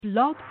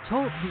Blog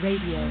Talk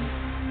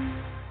Radio.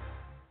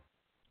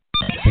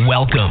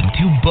 Welcome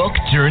to Book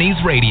Journeys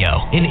Radio,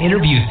 an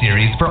interview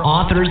series for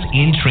authors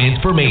in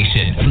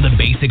transformation. From the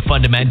basic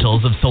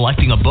fundamentals of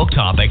selecting a book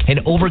topic and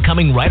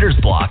overcoming writer's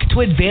block to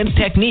advanced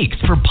techniques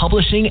for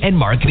publishing and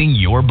marketing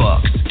your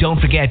books.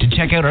 Don't forget to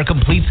check out our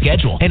complete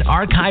schedule and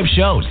archive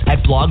shows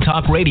at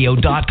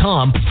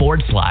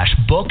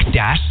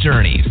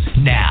blogtalkradio.com/book-journeys.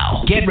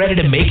 Now, get ready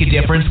to make a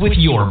difference with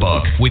your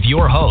book with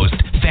your host,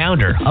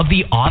 founder of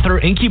the Author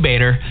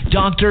Incubator,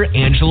 Dr.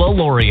 Angela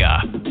Lauria.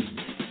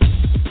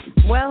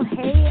 Well,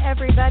 hey,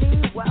 everybody.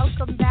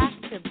 Welcome back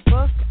to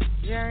Book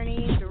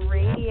Journeys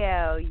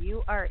Radio.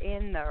 You are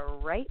in the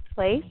right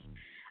place.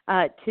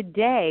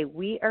 Today,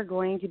 we are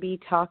going to be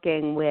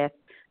talking with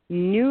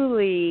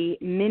newly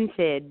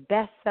minted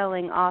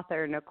best-selling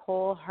author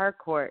Nicole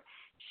Harcourt.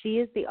 She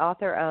is the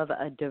author of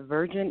A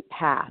Divergent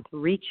Path,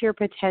 Reach Your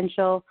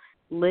Potential,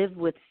 Live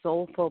with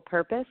Soulful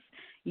Purpose.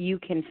 You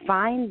can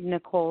find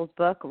Nicole's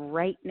book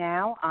right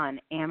now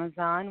on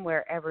Amazon,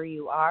 wherever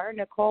you are.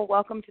 Nicole,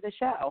 welcome to the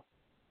show.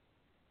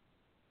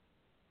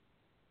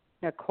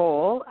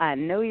 Nicole, I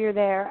know you're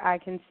there. I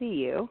can see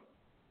you.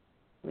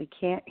 We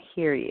can't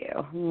hear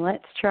you.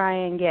 Let's try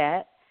and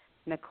get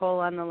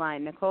Nicole on the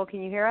line. Nicole,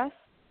 can you hear us?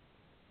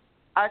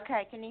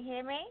 Okay, can you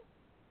hear me?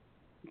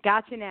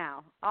 Got you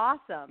now.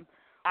 Awesome.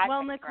 Okay,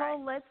 well, Nicole,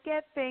 great. Let's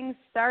get things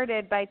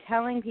started by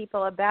telling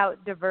people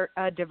about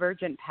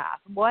Divergent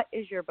Path. What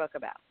is your book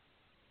about?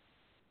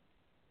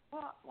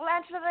 Well,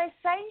 Angela, they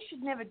say you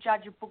should never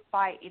judge a book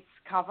by its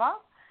cover.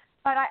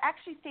 But I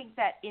actually think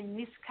that in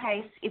this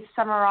case, it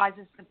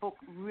summarizes the book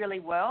really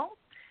well.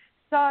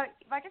 So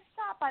if I just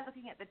start by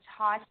looking at the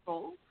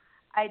title,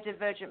 A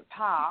Divergent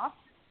Path.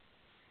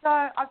 So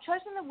I've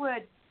chosen the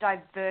word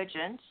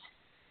divergent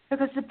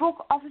because the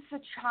book offers a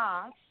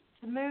chance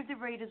to move the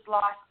reader's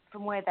life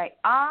from where they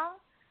are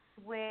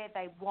to where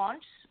they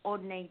want or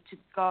need to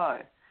go.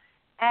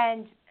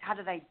 And how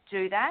do they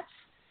do that?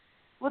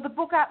 Well, the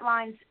book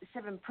outlines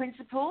 7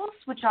 principles,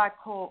 which I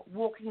call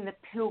walking the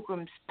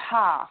pilgrim's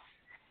path,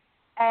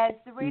 as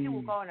the reader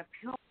will go on a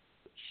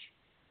pilgrimage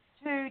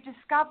to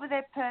discover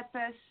their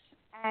purpose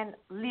and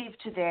live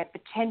to their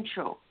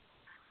potential.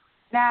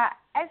 Now,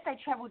 as they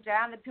travel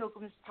down the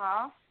pilgrim's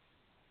path,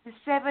 the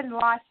 7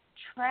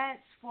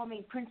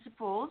 life-transforming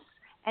principles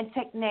and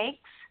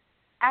techniques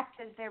act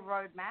as their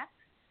roadmap.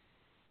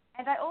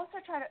 And I also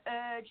try to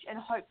urge and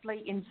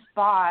hopefully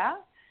inspire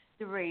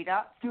the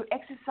reader through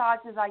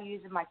exercises I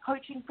use in my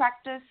coaching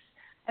practice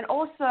and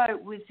also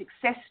with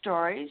success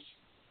stories.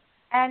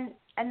 And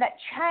that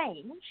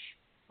change,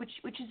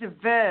 which is a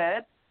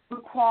verb,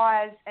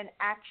 requires an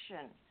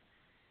action.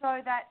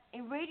 So that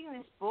in reading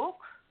this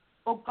book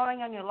or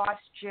going on your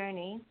life's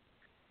journey,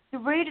 the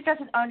reader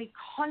doesn't only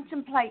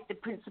contemplate the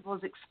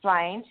principles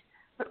explained,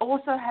 but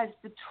also has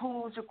the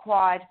tools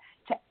required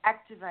to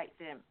activate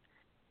them.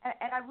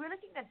 And I really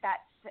think that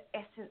that's the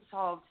essence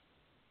of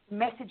the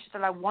message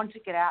that I want to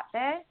get out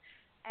there,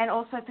 and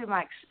also through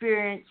my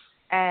experiences,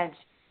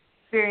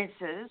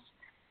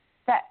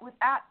 that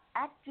without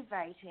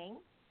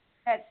activating,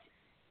 that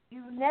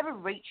you never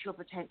reach your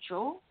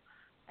potential,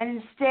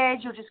 and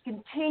instead you'll just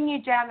continue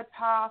down the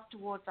path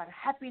towards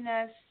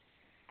unhappiness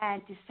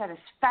and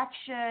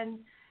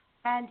dissatisfaction,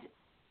 and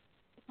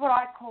it's what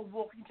I call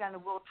walking down the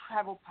world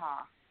travel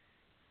path.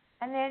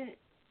 And then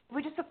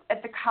we just look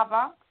at the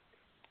cover.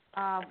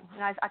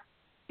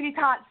 You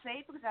can't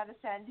see because I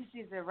understand this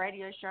is a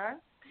radio show.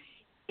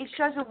 It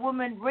shows a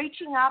woman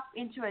reaching up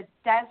into a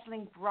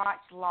dazzling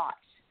bright light.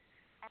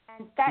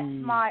 And that's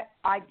my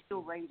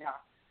ideal reader.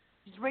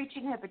 She's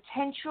reaching her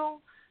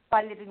potential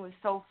by living with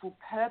soulful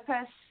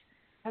purpose,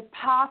 her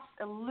path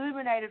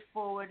illuminated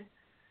forward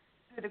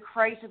through the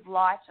creative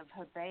light of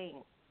her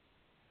being.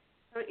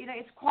 So,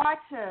 it's quite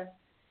a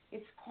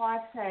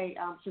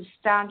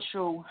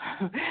substantial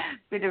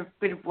bit of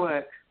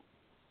work.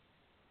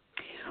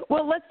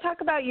 Well, let's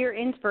talk about your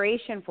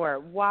inspiration for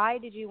it. Why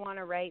did you want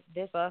to write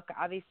this book?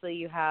 Obviously,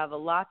 you have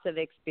lots of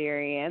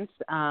experience.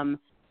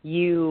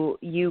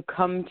 You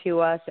come to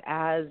us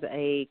as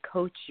a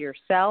coach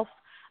yourself,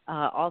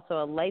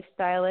 also a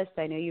lifestylist.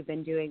 I know you've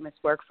been doing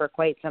this work for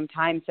quite some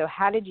time. So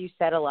how did you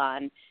settle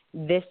on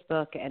this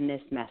book and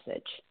this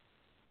message?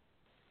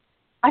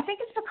 I think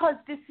it's because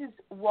this is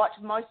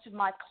what most of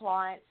my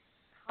clients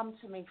come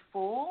to me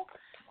for.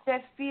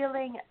 They're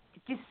feeling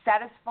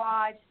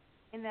dissatisfied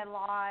in their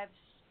lives,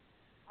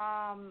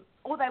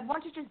 or they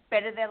want to just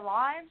better their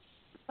lives.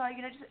 So,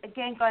 just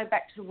again, going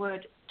back to the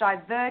word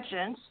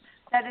divergent,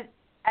 that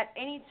at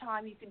any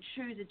time you can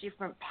choose a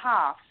different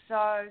path.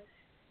 So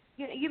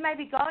you may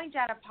be going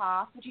down a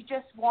path, but you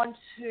just want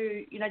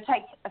to,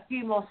 take a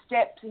few more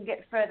steps and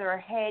get further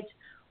ahead,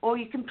 or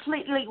you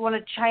completely want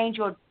to change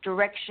your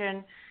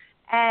direction.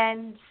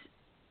 And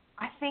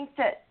I think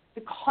that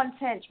the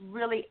content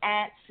really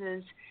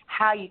answers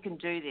how you can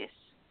do this.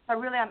 So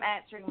really I'm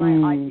answering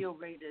my ideal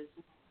readers,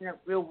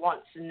 real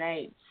wants and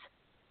needs.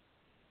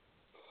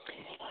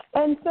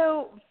 And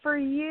so for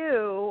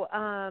you,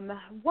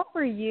 what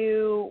were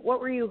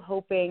you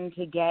hoping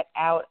to get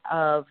out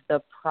of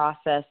the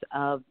process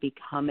of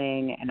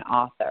becoming an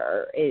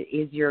author?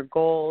 Is your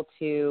goal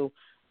to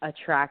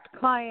attract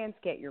clients,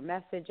 get your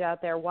message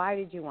out there? Why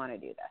did you want to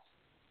do this?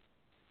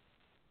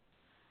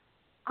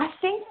 I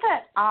think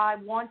that I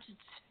wanted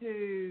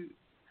to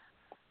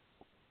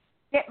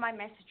get my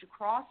message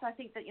across. I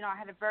think that, I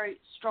had a very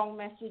strong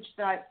message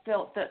that I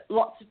felt that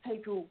lots of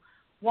people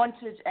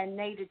wanted and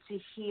needed to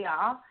hear,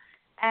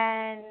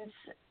 and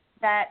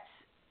that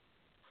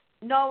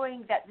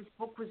knowing that this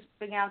book was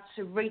being able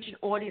to reach an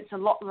audience a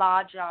lot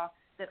larger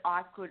that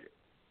I could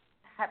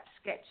perhaps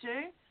get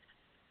to.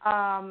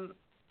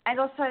 And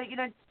also,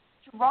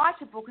 to write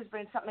a book has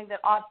been something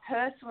that I've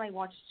personally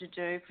wanted to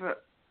do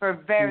for a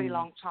very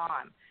long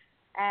time.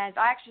 And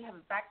I actually have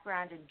a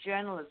background in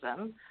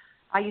journalism.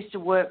 I used to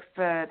work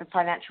for the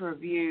Financial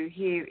Review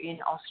here in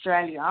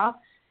Australia,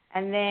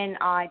 and then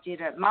I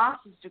did a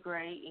master's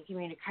degree in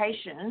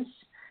communications.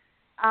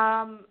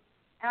 And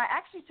I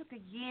actually took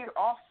a year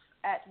off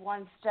at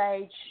one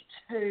stage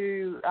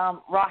to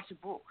write a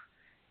book.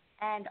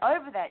 And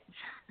over that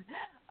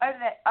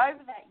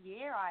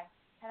year, I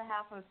had a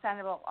house on the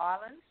Sanibel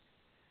Islands.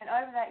 And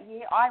over that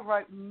year, I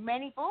wrote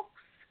many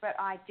books, but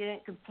I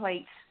didn't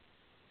complete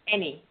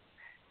any.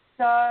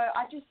 So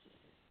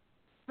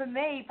for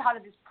me, part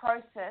of this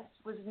process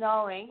was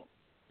knowing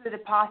through the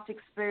past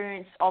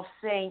experience of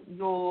seeing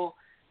your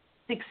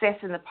success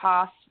in the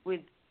past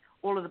with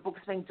all of the books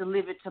being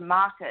delivered to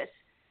market,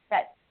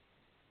 that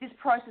this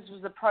process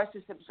was the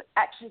process that was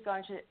actually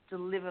going to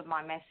deliver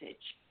my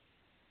message.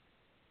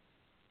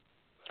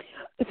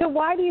 So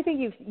why do you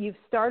think you've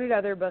started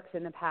other books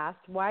in the past?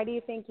 Why do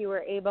you think you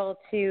were able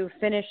to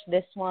finish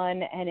this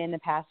one and in the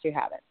past you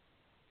haven't?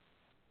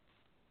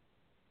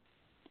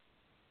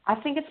 I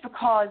think it's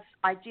because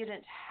I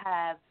didn't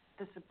have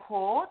the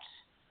support.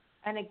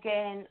 And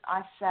again,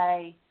 I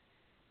say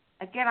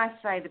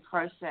the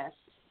process,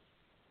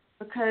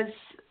 because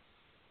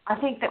I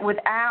think that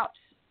without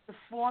the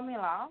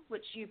formula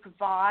which you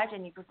provide,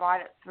 and you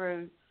provide it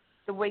through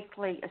the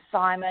weekly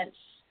assignments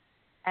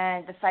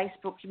and the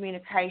Facebook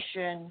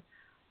communication,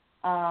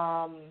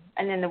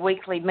 and then the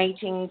weekly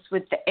meetings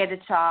with the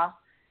editor,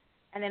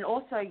 and then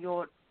also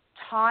your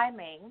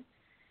timing,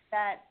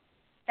 that's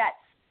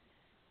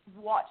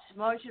what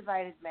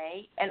motivated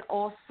me. And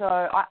also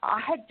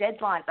I had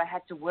deadlines I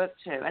had to work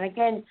to. And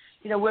again,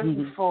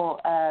 working for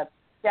a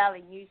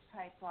daily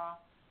newspaper,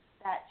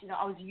 that,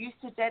 I was used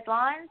to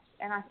deadlines.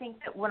 And I think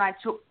that when I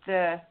took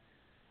the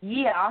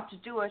year to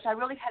do it, I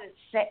really hadn't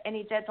set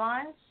any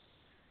deadlines.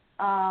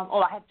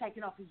 Or I had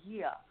taken off a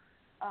year.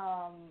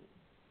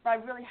 But I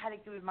really had to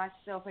give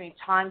myself any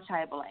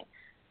timetabling.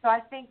 So I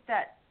think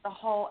that the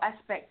whole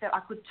aspect that I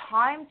could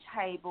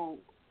timetable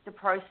the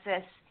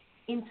process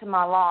into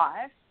my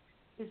life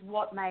is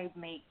what made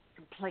me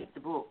complete the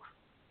book.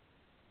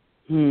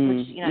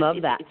 Which,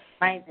 love that. It's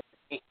amazing.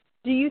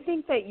 Do you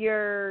think that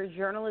your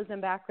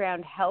journalism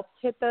background helped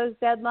hit those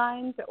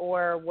deadlines,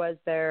 or was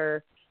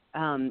there,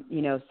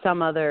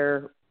 some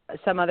other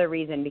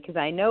reason? Because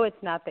I know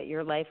it's not that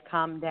your life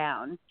calmed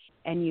down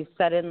and you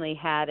suddenly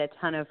had a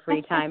ton of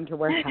free time to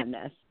work on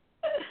this.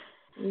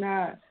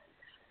 No.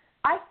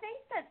 I think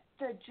that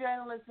the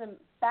journalism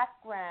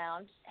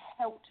background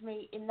helped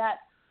me in that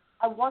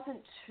I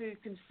wasn't too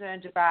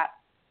concerned about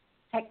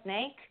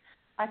technique.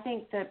 I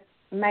think that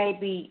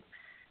maybe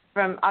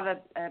from other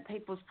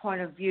people's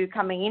point of view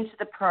coming into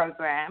the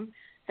program,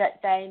 that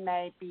they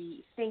may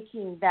be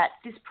thinking that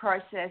this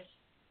process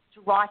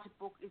to write a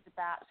book is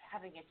about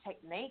having a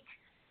technique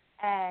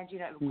and,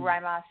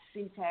 grammar,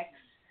 syntax,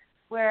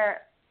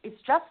 where it's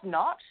just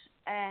not.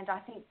 And I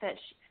think that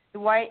the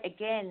way,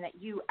 again,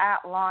 that you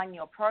outline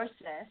your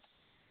process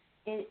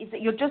is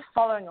that you're just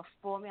following a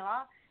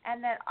formula,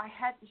 and that I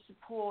had the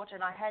support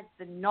and I had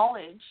the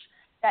knowledge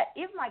that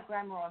if my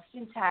grammar or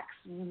syntax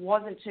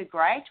wasn't too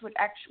great, which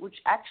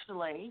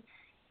actually,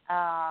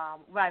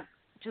 when I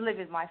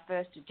delivered my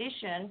first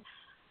edition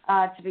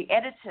to be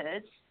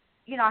edited,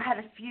 I had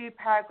a few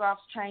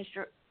paragraphs changed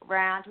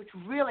around, which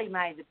really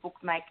made the book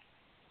make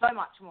so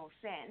much more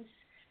sense.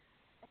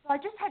 So I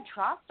just had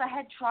trust. I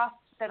had trust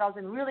that I was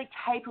in really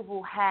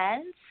capable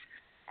hands,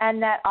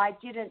 and that I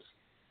didn't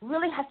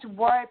really have to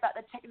worry about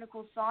the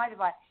technical side.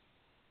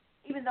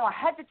 Even though I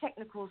had the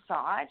technical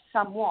side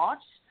somewhat,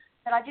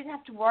 that I didn't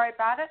have to worry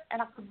about it,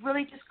 and I could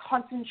really just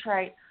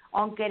concentrate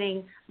on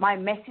getting my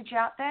message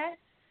out there.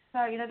 So,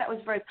 that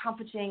was very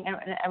comforting,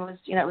 and was,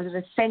 it was an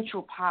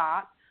essential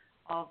part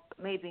of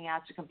me being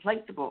able to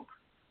complete the book.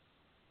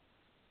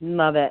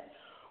 Love it.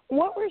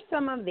 What were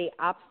some of the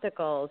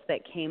obstacles that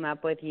came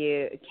up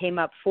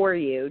for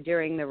you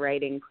during the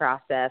writing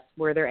process?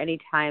 Were there any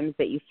times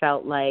that you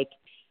felt like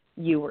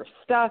you were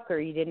stuck, or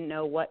you didn't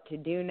know what to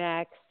do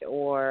next,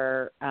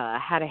 or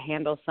how to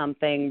handle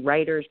something,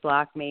 writer's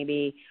block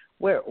maybe?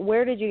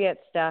 Where did you get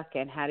stuck,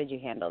 and how did you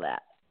handle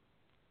that?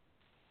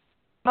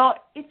 Well,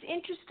 it's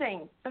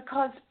interesting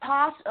because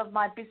part of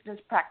my business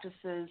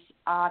practices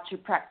are to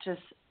practice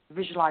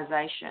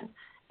visualization.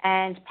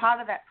 And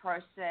part of that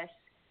process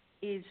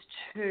is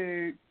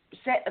to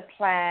set a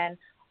plan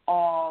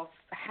of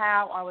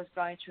how I was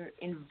going to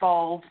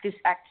involve this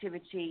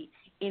activity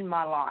in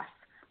my life,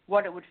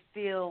 what it would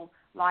feel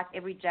like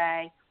every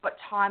day, what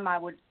time I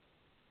would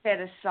set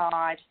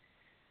aside.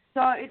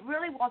 So it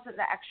really wasn't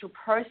the actual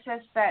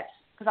process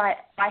because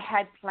I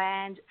had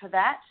planned for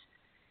that.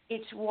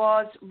 It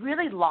was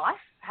really life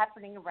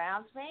happening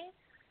around me.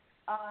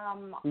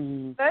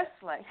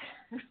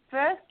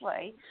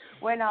 Firstly,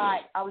 when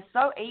I was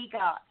so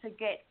eager to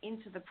get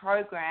into the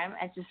program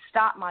and to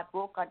start my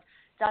book, I'd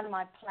done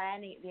my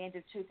planning at the end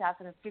of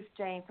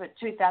 2015 for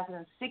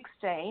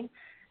 2016,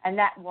 and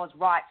that was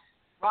write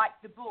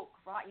the book,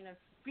 right?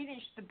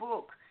 Finish the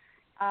book.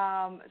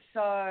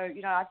 So,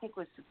 I think it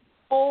was the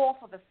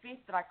 4th or the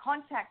 5th that I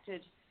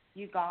contacted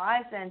you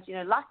guys, and,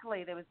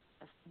 luckily there was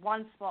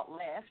one spot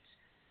left.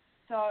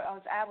 So I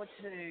was able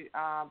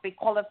to be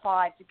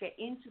qualified to get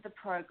into the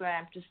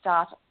program to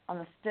start on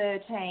the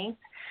 13th.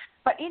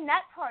 But in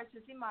that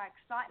process, in my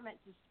excitement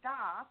to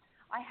start,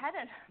 I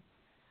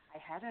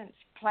hadn't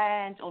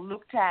planned or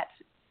looked at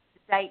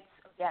the dates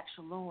of the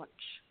actual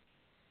launch.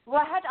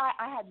 Well,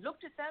 I had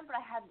looked at them, but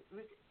I hadn't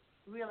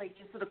really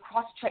just sort of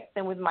cross-checked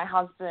them with my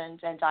husband,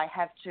 and I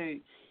have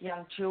 2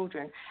 young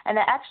children. And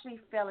they actually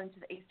fell into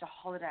the Easter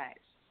holidays.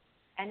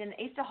 And in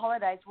the Easter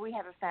holidays, we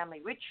have a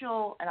family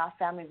ritual, and our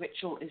family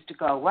ritual is to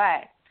go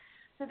away.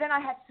 So then I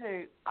had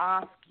to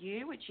ask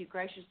you, which you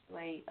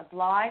graciously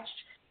obliged,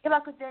 if I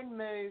could then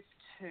move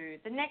to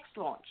the next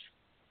launch.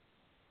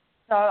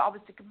 So I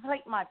was to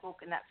complete my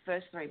book in that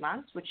first 3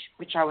 months,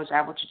 which I was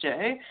able to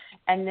do,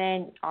 and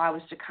then I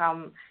was to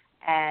come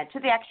to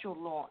the actual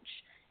launch.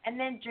 And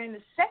then during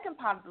the second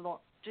part of the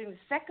launch, during the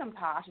second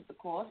part of the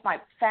course, my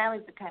family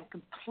became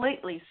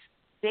completely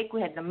sick.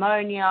 We had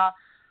pneumonia.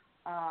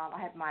 I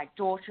had my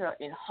daughter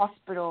in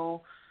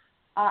hospital.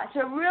 So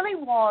it really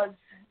was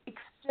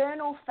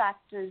external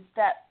factors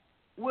that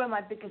were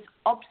my biggest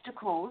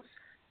obstacles.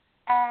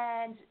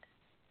 And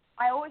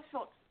I always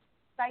felt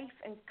safe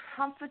and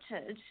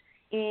comforted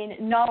in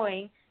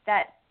knowing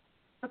that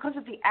because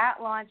of the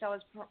outlines I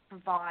was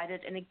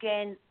provided, and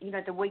again,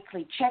 the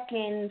weekly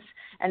check-ins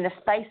and the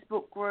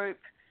Facebook group,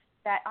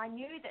 that I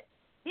knew that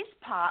this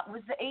part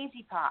was the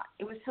easy part.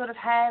 It was sort of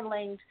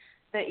handling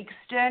the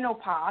external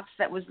parts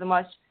that was the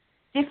most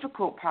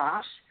difficult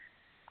part.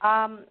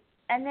 And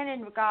then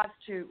in regards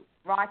to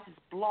writer's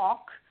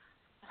block,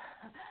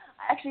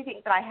 I actually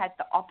think that I had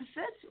the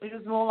opposite. It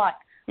was more like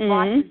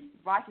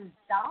writer's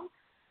dump.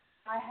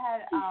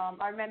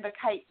 I remember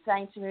Kate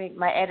saying to me,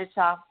 my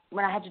editor,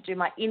 when I had to do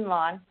my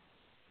inline,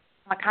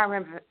 I can't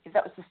remember if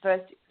that was the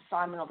first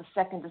assignment or the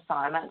second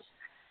assignment,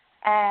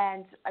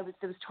 and there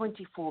was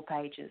 24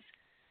 pages.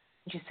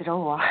 And she said,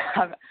 "Oh,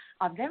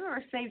 I've never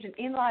received an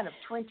inline of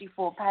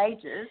 24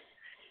 pages."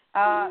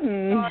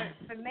 So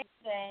for me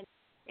then,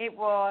 it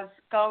was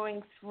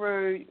going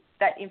through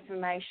that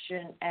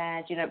information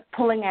and,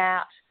 pulling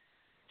out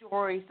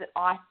stories that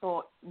I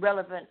thought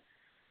relevant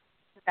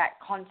to that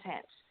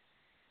content.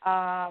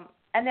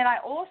 And then I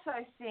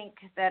also think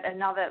that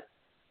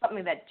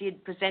something that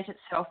did present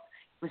itself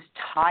was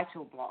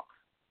title block.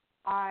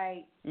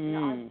 I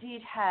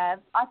think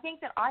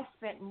that I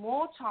spent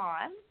more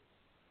time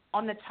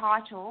on the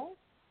title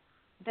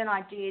than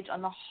I did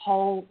on the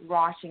whole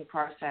writing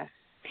process.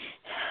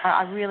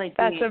 I really did.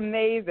 That's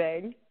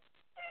amazing.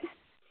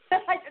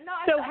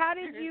 So how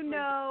did you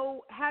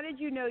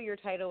know your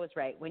title was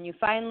right when you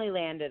finally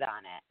landed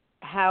on it?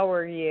 How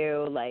were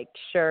you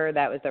sure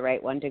that was the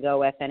right one to go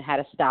with, and how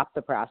to stop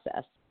the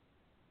process?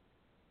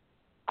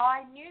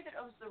 I knew that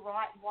it was the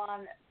right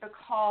one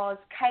because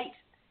Kate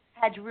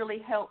had really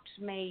helped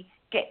me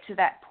get to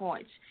that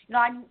point.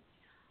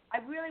 I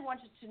really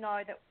wanted to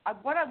know that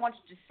what I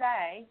wanted to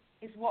say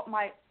is what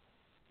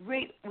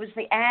was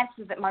the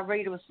answer that my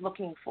reader was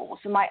looking for.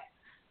 So my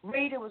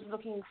reader was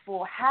looking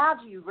for, how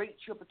do you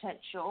reach your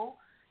potential?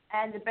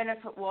 And the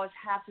benefit was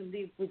how to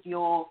live with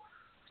your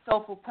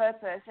soulful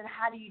purpose, and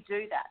how do you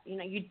do that?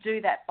 You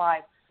do that by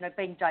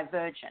being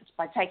divergent,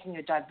 by taking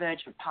a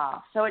divergent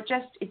path. So it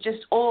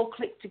just all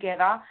clicked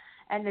together,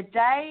 and the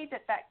day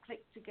that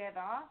clicked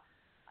together,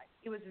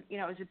 it was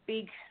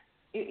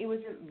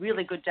a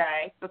really good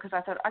day, because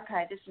I thought,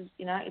 okay, this is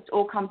it's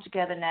all come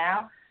together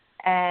now,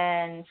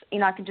 and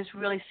I can just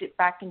really sit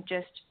back and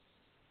just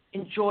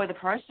enjoy the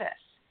process.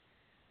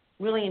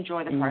 Really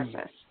enjoy the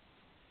process.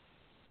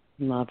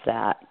 Love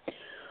that.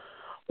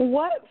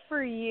 What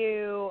for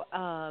you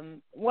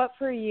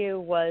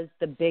was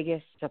the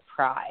biggest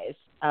surprise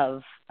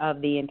of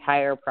the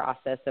entire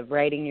process of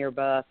writing your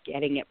book,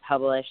 getting it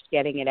published,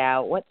 getting it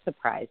out? What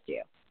surprised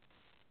you?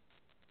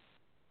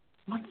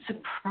 What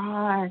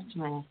surprised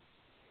me?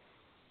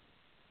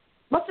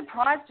 What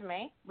surprised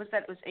me was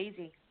that it was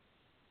easy.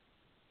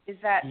 Is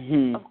that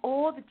of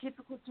all the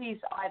difficulties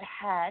I'd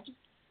had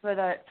for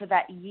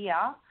that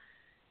year,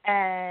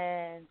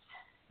 and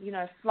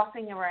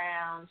fluffing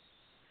around,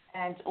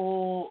 and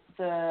all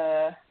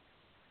the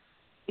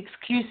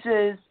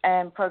excuses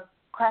and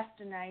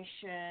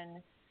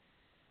procrastination,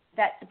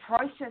 that the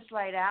process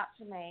laid out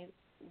to me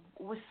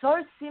was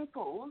so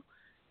simple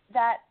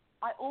that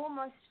I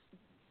almost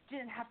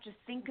didn't have to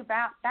think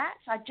about that.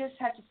 I just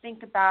had to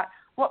think about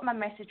what my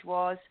message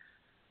was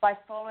by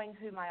following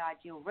who my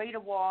ideal reader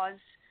was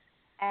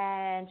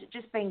and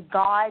just being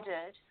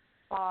guided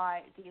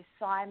by the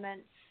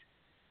assignments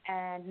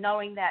and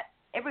knowing that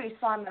every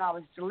assignment I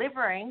was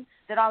delivering,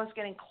 that I was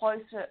getting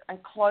closer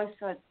and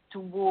closer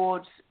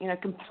towards,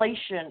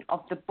 completion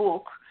of the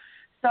book.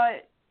 So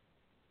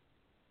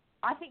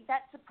I think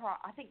that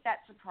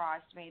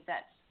surprised me,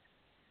 that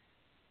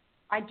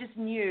I just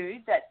knew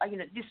that,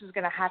 this was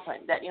going to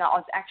happen, that, I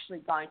was actually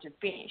going to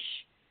finish.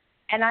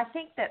 And I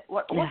think that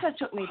what also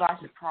took me by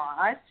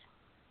surprise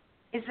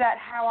is that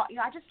how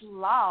I just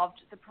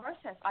loved the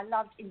process. I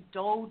loved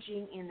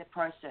indulging in the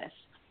process.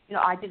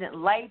 I didn't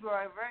labor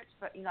over it,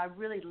 but, I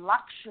really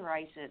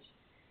luxuriated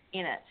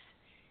in it.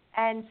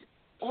 And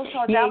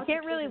also, you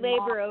can't really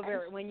labor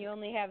over it when you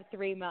only have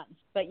 3 months,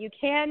 but you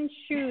can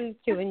choose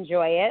to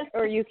enjoy it,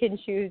 or you can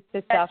choose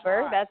to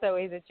suffer. Right. That's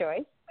always a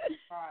choice. That's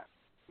right.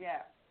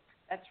 Yeah,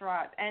 that's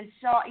right. And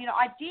so,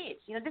 I did.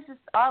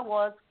 I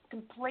was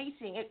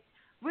completing it.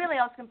 Really,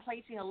 I was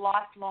completing a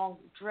lifelong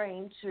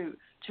dream to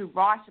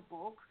write a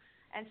book.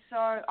 And so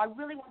I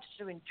really wanted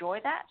to enjoy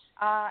that.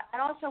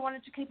 And also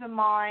wanted to keep in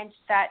mind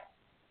that,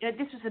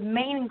 this was a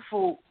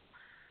meaningful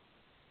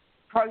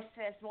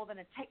process more than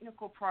a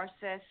technical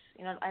process,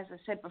 as I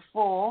said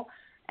before,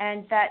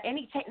 and that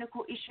any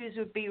technical issues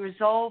would be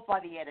resolved by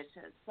the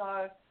editors.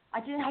 So I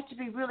didn't have to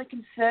be really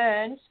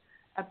concerned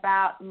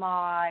about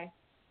my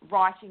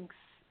writing.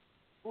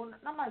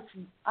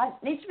 I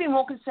need to be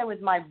more concerned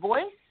with my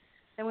voice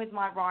than with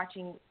my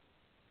writing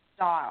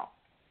style.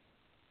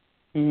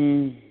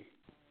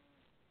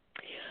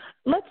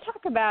 Let's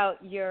talk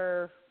about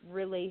your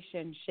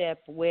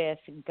relationship with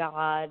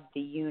God, the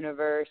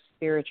universe,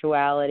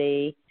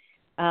 spirituality.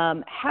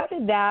 How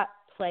did that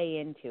play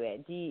into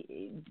it?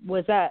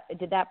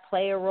 Did that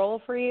play a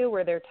role for you?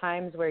 Were there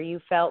times where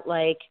you felt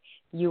like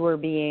you were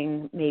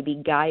being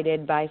maybe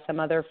guided by some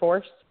other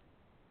force?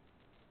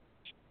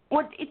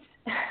 Well,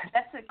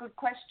 that's a good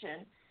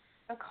question,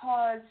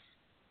 because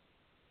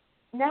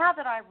now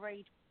that I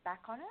read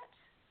back on it,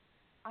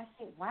 I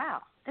think,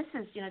 wow, this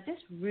is, this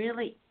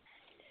really,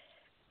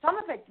 some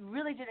of it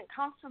really didn't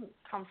come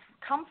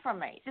from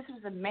me. This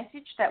was a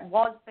message that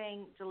was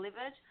being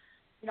delivered.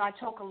 I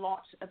talk a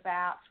lot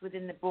about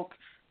within the book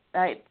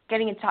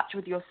getting in touch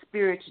with your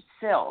spirited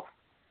self,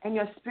 and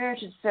your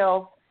spirited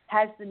self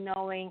has the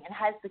knowing and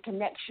has the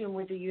connection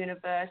with the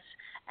universe.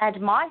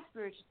 And my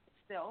spirited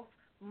self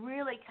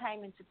really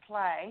came into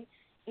play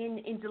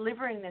in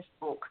delivering this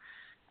book,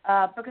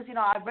 because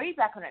I read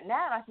back on it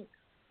now and I think,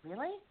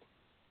 really?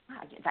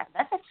 Wow,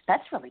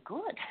 that's really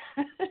good.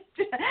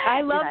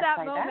 I love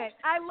that moment.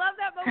 I love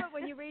that moment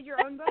when you read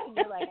your own book and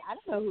you're like, I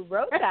don't know who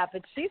wrote that,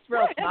 but she's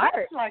real smart.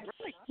 That's like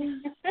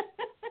really,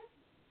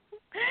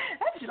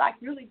 that's like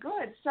really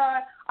good. So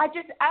I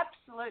just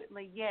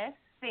absolutely, yes,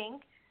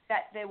 think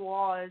that there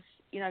was,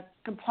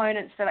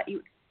 components that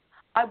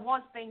I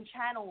was being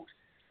channeled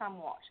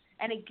somewhat.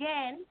 And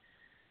again,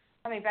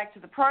 coming back to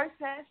the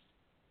process,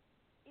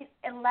 it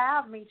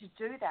allowed me to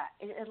do that.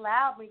 It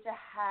allowed me to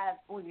have,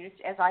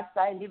 as I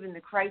say, live in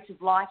the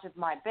creative light of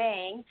my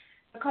being,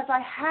 because I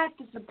had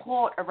the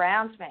support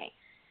around me.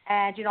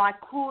 And, I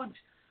could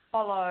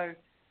follow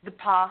the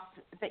path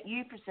that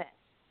you present.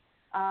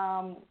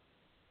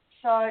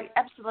 So,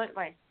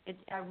 absolutely.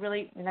 I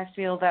really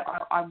feel that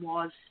I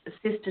was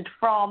assisted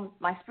from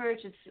my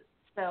spirited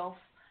self,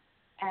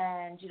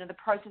 and, the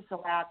process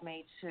allowed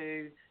me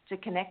to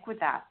connect with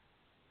that.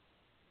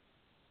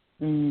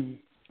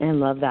 I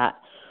love that.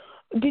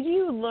 Did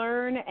you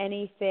learn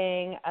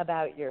anything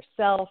about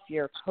yourself,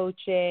 your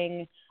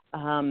coaching,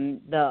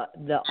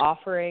 the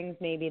offerings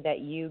maybe that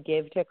you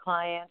give to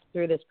clients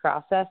through this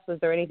process? Was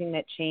there anything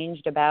that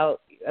changed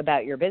about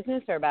your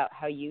business or about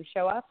how you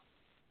show up?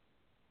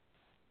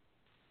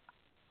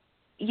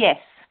 Yes.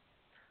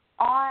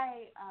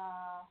 I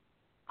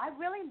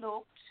really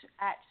looked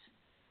at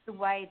the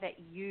way that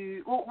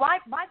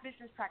my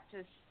business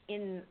practice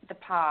in the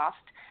past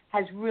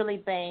has really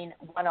been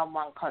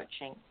one-on-one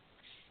coaching.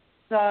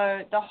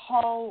 So the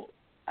whole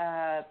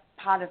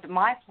part of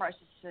my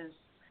processes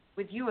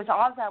with you is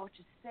I was able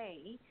to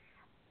see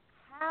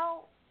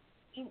how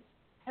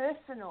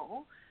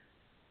impersonal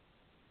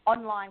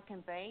online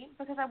can be,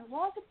 because I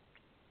was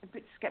a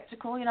bit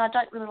skeptical. I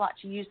don't really like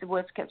to use the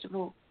word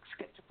skeptical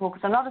because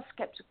I'm not a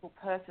skeptical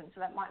person, so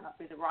that might not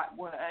be the right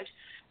word.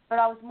 But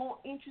I was more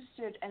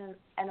interested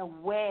and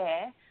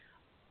aware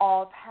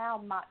of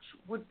how much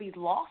would be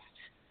lost,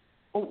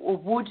 or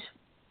would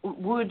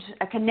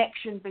a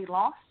connection be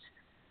lost.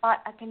 But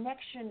a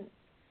connection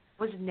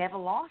was never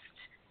lost,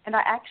 and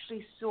I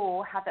actually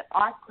saw how that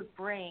I could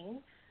bring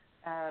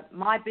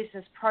my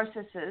business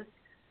processes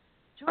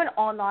to an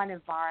online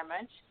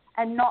environment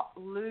and not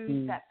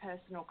lose that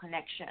personal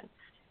connection.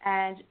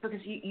 And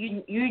because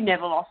you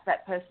never lost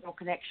that personal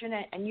connection,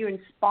 and you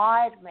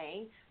inspired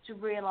me to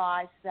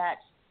realize that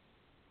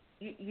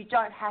you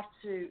don't have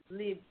to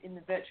live in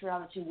the virtual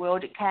reality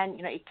world. It can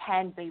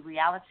be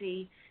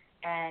reality,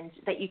 and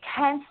that you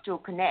can still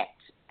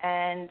connect.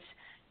 And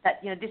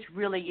that, this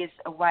really is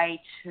a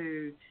way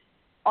to,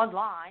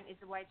 online is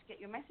a way to get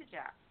your message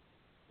out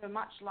to a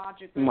much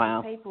larger group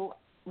of people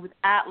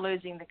without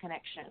losing the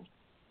connection.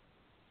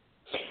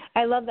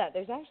 I love that.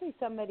 There's actually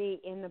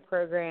somebody in the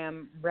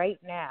program right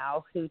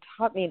now who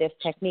taught me this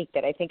technique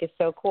that I think is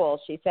so cool.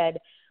 She said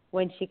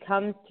when she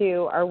comes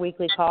to our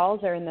weekly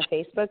calls or in the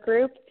Facebook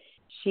group,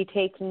 she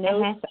takes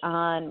notes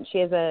on, she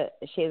has a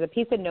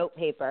piece of note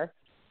paper,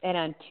 and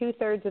on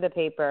 2/3 of the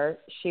paper,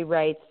 she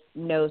writes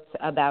notes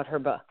about her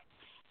book.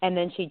 And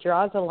then she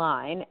draws a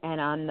line, and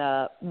on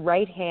the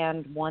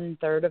right-hand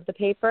 1/3 of the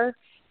paper,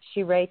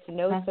 she writes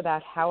notes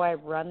about how I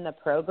run the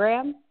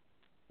program,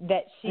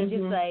 that she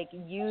just,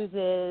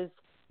 uses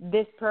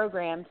this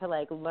program to,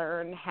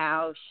 learn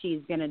how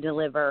she's going to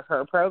deliver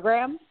her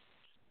program.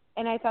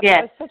 And I thought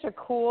that was such a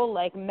cool,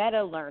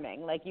 meta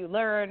learning. You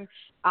learn,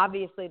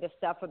 obviously, the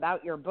stuff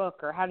about your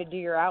book or how to do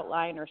your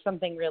outline or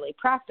something really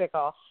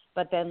practical,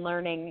 but then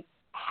learning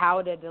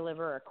how to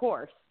deliver a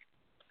course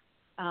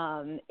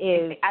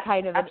is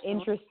kind of an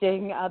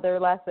interesting other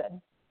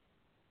lesson.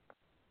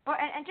 Well,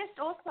 and just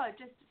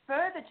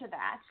further to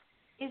that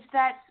is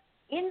that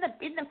in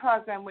the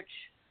program, which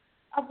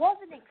I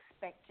wasn't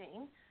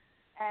expecting,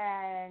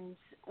 and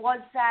was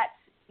that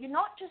you're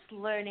not just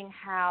learning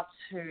how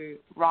to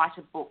write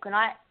a book, and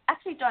I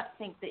actually don't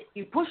think that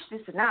you push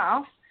this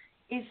enough,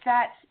 is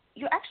that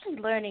you're actually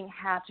learning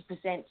how to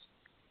present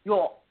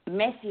your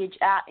message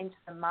out into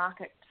the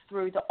market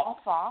through the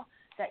offer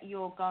that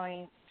you're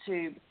going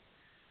to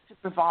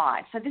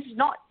provide. So this is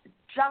not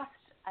just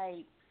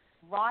a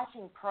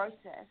writing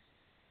process.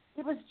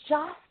 It was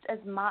just as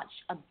much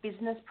a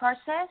business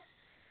process.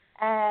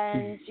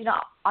 And,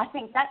 I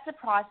think that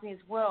surprised me as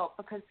well,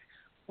 because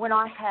when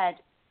I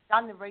had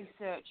done the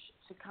research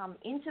to come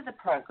into the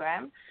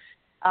program,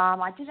 I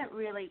wasn't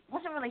really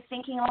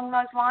thinking along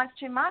those lines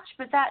too much,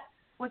 but that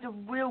was a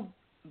real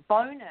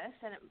bonus,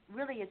 and it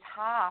really is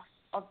half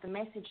of the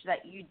message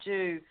that you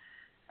do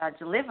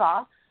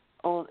deliver,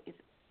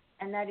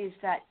 and that is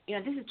that,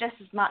 this is just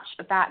as much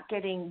about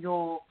getting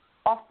your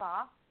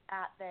offer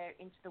out there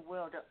into the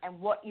world,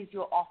 and what is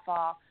your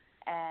offer,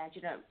 and,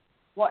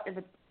 what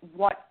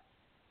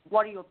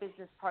are your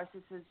business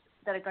processes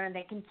that are going to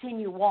then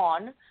continue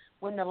on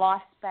when the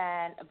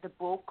lifespan of the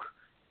book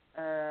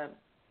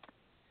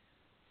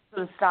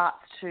sort of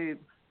starts to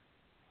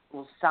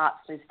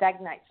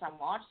stagnate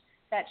somewhat,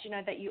 that,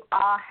 that you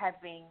are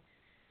having,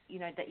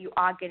 that you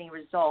are getting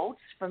results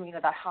from,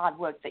 the hard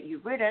work that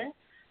you've written.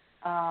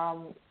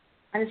 And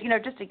it's,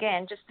 just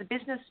the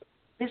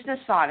business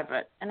side of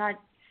it. And I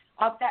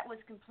that was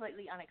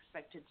completely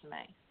unexpected to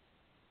me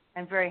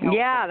and very helpful.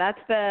 Yeah,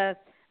 that's the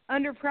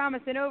under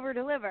promise and over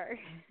deliver.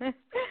 Let's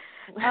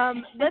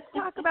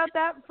talk about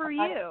that for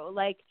you.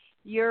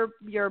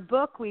 Your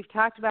book, we've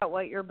talked about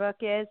what your book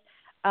is.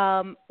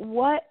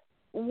 What's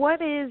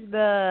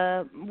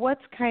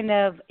kind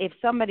of, if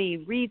somebody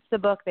reads the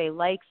book, they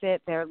likes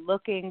it, they're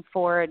looking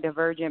for a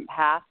divergent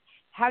path,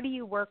 how do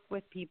you work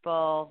with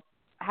people?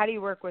 How do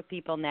you work with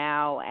people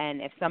now?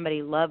 And if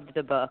somebody loved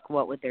the book,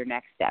 what would their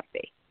next step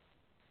be?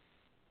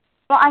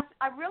 Well, I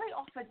really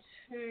offer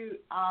two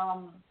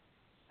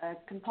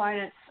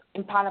components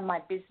in part of my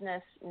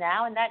business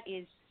now, and that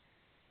is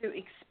to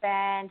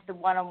expand the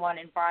one-on-one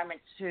environment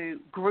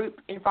to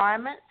group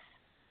environments.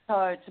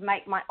 So to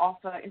make my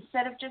offer,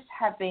 instead of just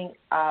having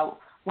a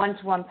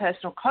one-to-one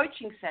personal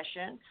coaching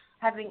session,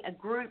 having a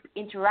group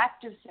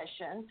interactive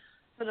session,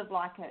 sort of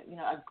like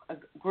a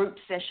group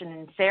session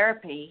in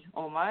therapy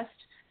almost,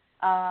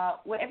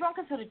 where everyone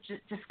can sort of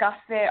discuss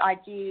their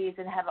ideas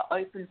and have an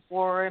open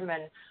forum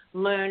and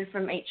learn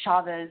from each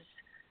other's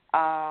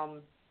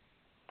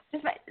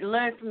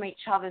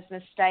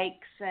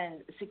mistakes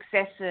and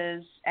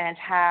successes, and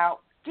how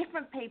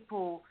different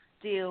people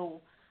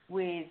deal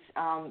with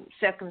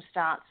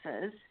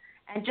circumstances,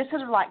 and just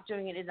sort of like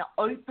doing it in an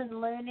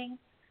open learning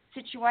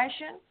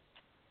situation.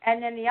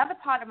 And then the other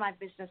part of my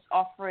business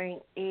offering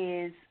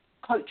is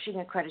coaching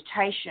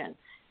accreditation.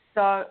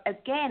 So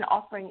again,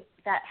 offering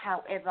that,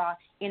 however,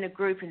 in a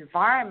group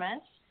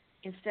environment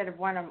instead of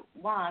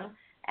one-on-one,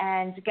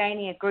 and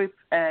gaining a group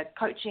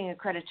coaching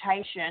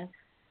accreditation,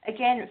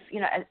 again,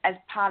 as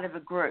part of a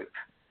group.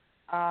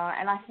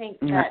 And I think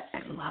that... I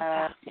love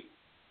that.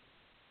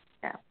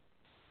 Yeah.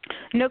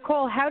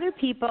 Nicole, how do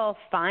people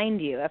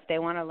find you if they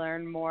want to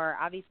learn more?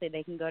 Obviously,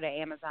 they can go to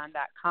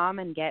Amazon.com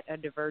and get a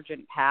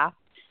divergent path.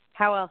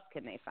 How else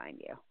can they find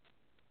you?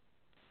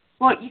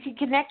 Well, you can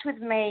connect with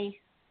me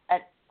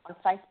on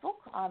Facebook.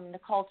 I'm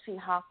Nicole T.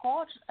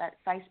 Harcourt at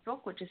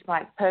Facebook, which was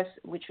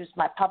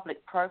my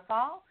public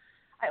profile.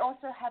 I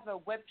also have a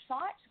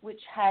website which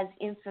has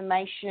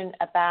information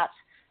about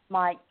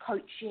my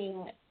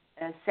coaching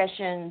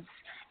sessions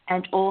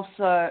and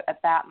also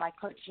about my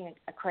coaching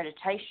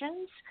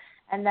accreditations,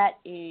 and that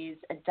is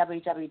at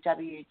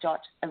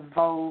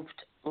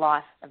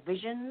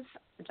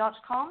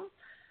www.evolvedlifevisions.com.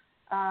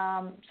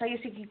 So yes,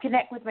 you can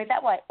connect with me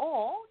that way,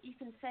 or you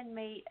can send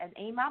me an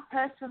email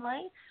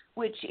personally,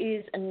 which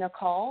is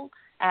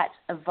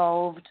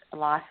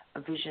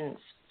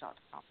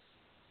Nicole@evolvedlifevisions.com.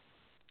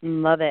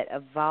 Love it.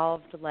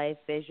 Evolved Life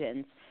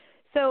Visions.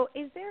 So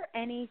is there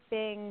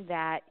anything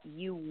that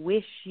you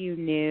wish you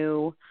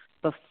knew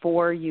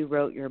before you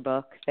wrote your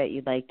book that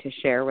you'd like to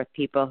share with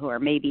people who are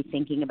maybe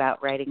thinking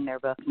about writing their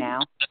book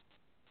now?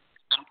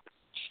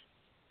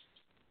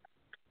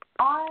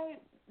 I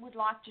would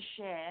like to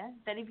share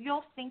that if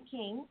you're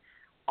thinking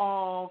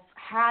of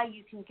how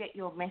you can get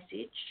your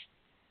message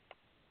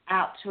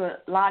out to a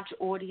large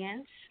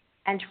audience,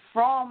 and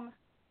from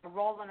the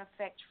roll-on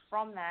effect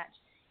from that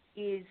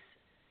is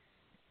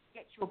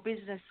get your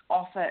business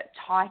offer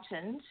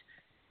tightened,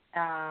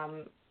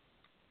 that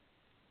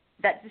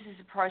this is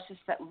a process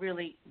that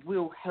really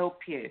will help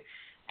you.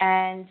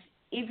 And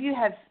if you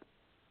have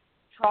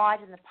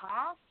tried in the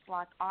past,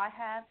 like I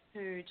have,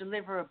 to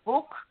deliver a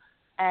book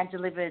and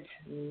delivered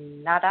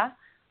nada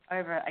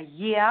over a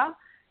year,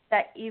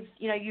 that if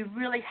you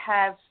really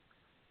have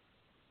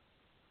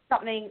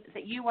something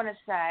that you want to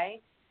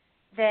say,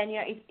 then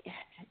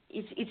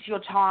it's your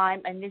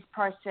time, and this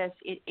process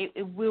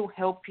it will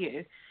help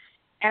you.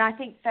 And I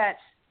think that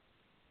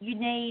you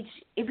need,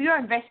 if you're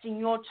investing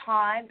your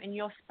time and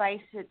your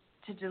space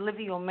to deliver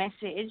your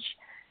message,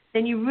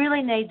 then you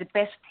really need the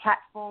best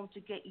platform to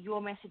get your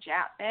message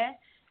out there.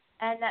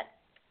 And that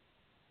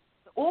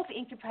the author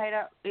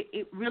incubator,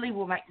 it really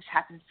will make this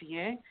happen for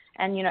you,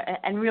 and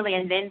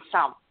and then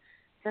some,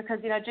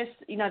 because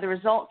the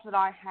results that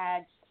I've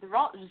had,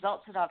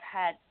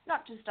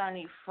 not just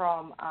only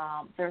from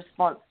the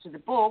response to the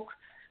book,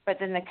 but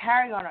then the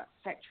carry-on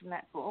effect from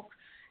that book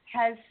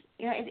has,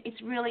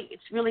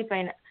 it's really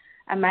been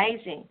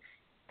amazing.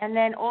 And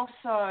then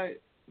also,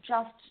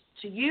 just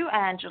to you,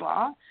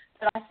 Angela,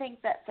 that I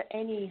think that for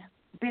any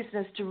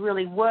business to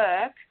really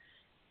work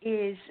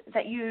is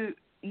that you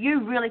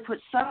really put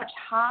so much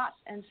heart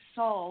and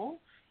soul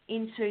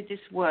into this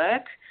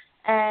work,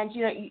 and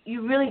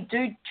you really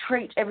do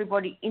treat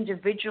everybody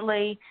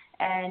individually,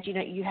 and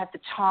you have the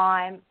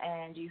time,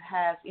 and you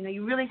have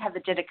you really have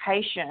the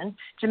dedication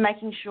to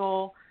making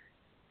sure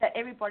that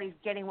everybody's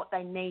getting what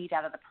they need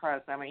out of the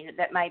program.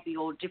 That may be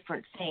all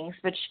different things,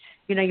 but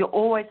you're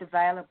always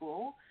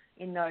available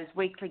in those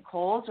weekly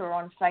calls or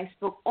on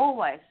Facebook,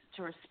 always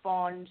to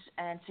respond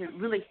and to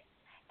really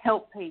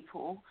help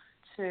people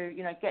to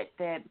get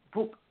their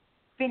book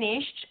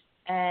finished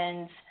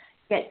and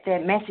get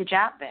their message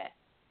out there.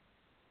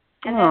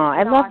 And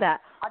I love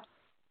that.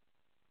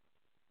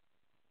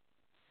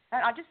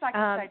 I'd just like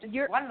to say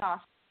just one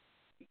last.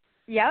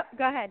 Yep,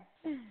 go ahead.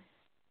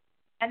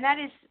 And that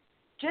is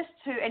just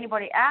to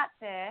anybody out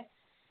there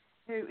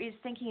who is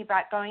thinking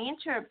about going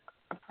into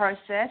a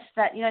process,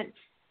 that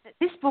that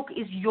this book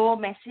is your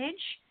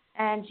message,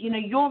 and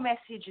your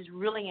message is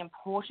really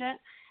important,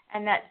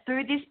 and that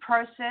through this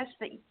process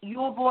that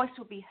your voice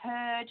will be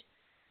heard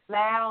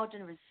loud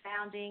and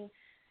resounding,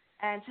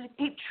 and to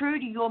keep true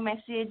to your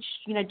message.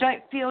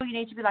 Don't feel you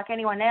need to be like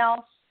anyone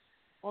else,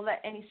 or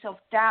let any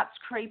self-doubts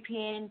creep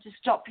in to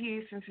stop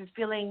you from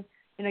fulfilling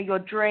your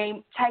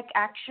dream. Take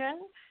action,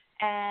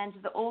 and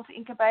the Author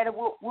Incubator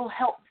will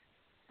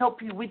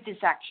help you with this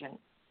action.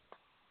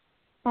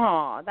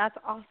 Oh, that's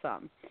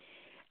awesome.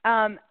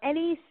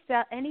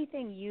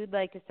 Anything you'd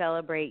like to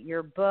celebrate?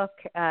 Your book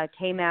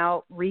came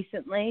out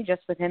recently,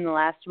 just within the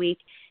last week.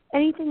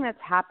 Anything that's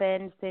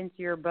happened since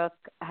your book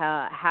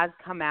has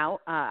come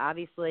out?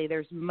 Obviously,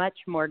 there's much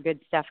more good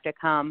stuff to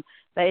come,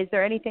 but is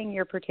there anything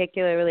you're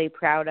particularly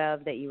proud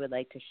of that you would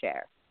like to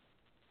share?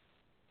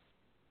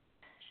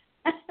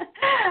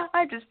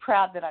 I'm just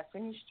proud that I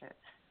finished it.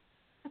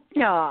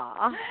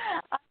 Aww.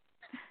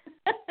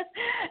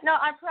 No,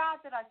 I'm proud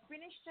that I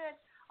finished it.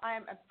 I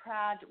am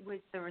proud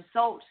with the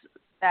results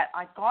that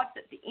I got,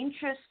 that the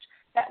interest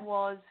that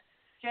was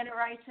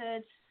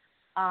generated.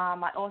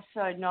 I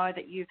also know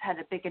that you've had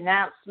a big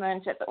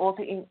announcement at the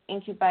Author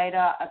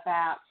Incubator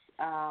about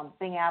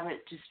being able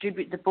to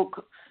distribute the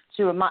book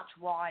to a much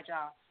wider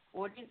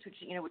audience,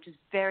 which is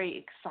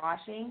very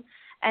exciting.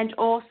 And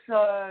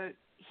also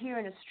here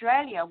in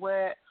Australia,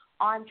 where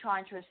I'm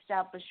trying to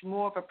establish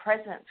more of a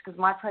presence, because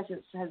my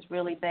presence has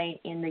really been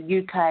in the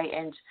UK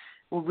and,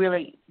 well,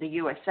 really the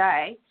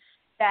USA,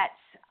 that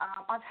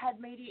I've had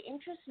media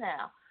interest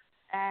now.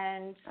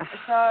 And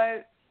so,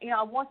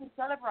 I want to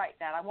celebrate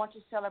that. I want to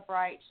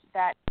celebrate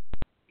that.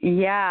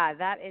 Yeah,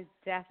 that is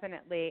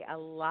definitely a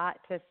lot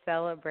to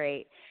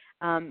celebrate.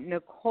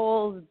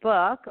 Nicole's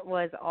book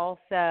was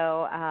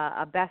also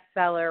a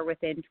bestseller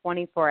within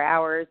 24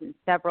 hours in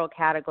several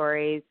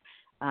categories: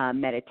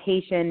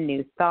 meditation,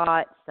 new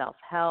thought,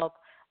 self-help.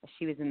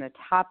 She was in the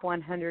top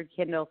 100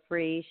 Kindle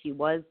Free. She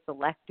was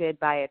selected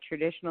by a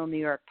traditional New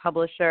York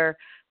publisher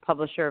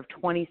of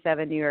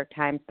 27 New York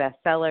Times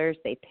bestsellers.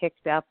 They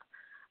picked up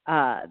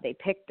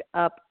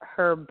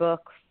her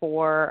book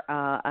for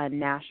a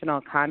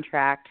national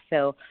contract.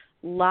 So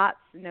lots,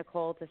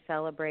 Nicole, to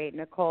celebrate.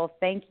 Nicole,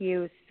 thank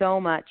you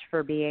so much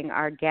for being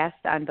our guest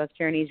on Book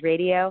Journeys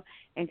Radio,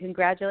 and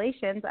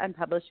congratulations on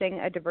publishing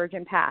A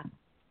Divergent Path.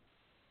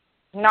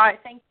 No,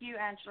 thank you,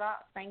 Angela.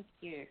 Thank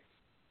you.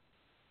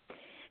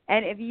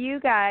 And if you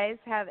guys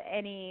have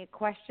any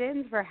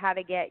questions for how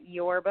to get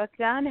your book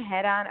done,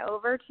 head on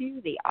over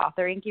to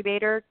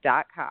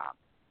theauthorincubator.com.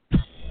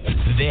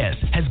 This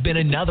has been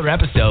another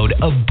episode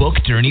of Book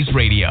Journeys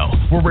Radio,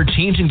 where we're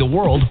changing the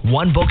world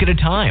one book at a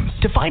time.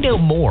 To find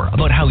out more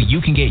about how you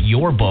can get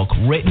your book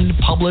written,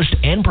 published,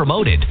 and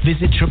promoted,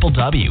 visit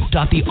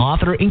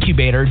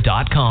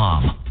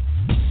www.theauthorincubator.com.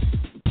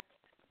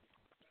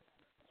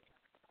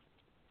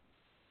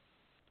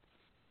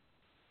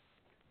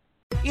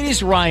 It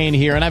is Ryan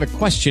here, and I have a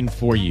question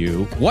for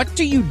you. What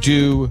do you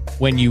do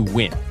when you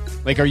win?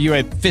 Like, are you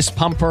a fist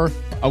pumper,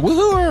 a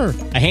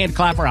woohooer, a hand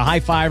clapper, a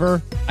high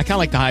fiver? I kind of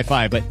like the high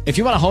five, but if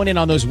you want to hone in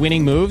on those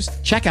winning moves,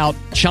 check out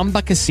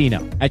Chumba Casino.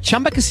 At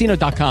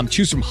ChumbaCasino.com,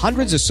 choose from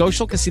hundreds of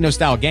social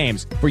casino-style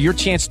games for your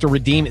chance to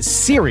redeem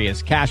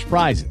serious cash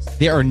prizes.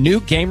 There are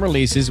new game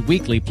releases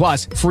weekly,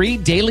 plus free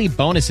daily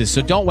bonuses.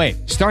 So don't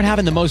wait. Start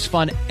having the most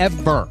fun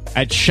ever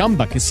at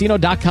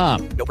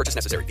ChumbaCasino.com. No purchase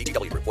necessary.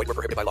 VGW Group. Void where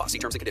prohibited by law. See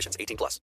terms and conditions. 18+.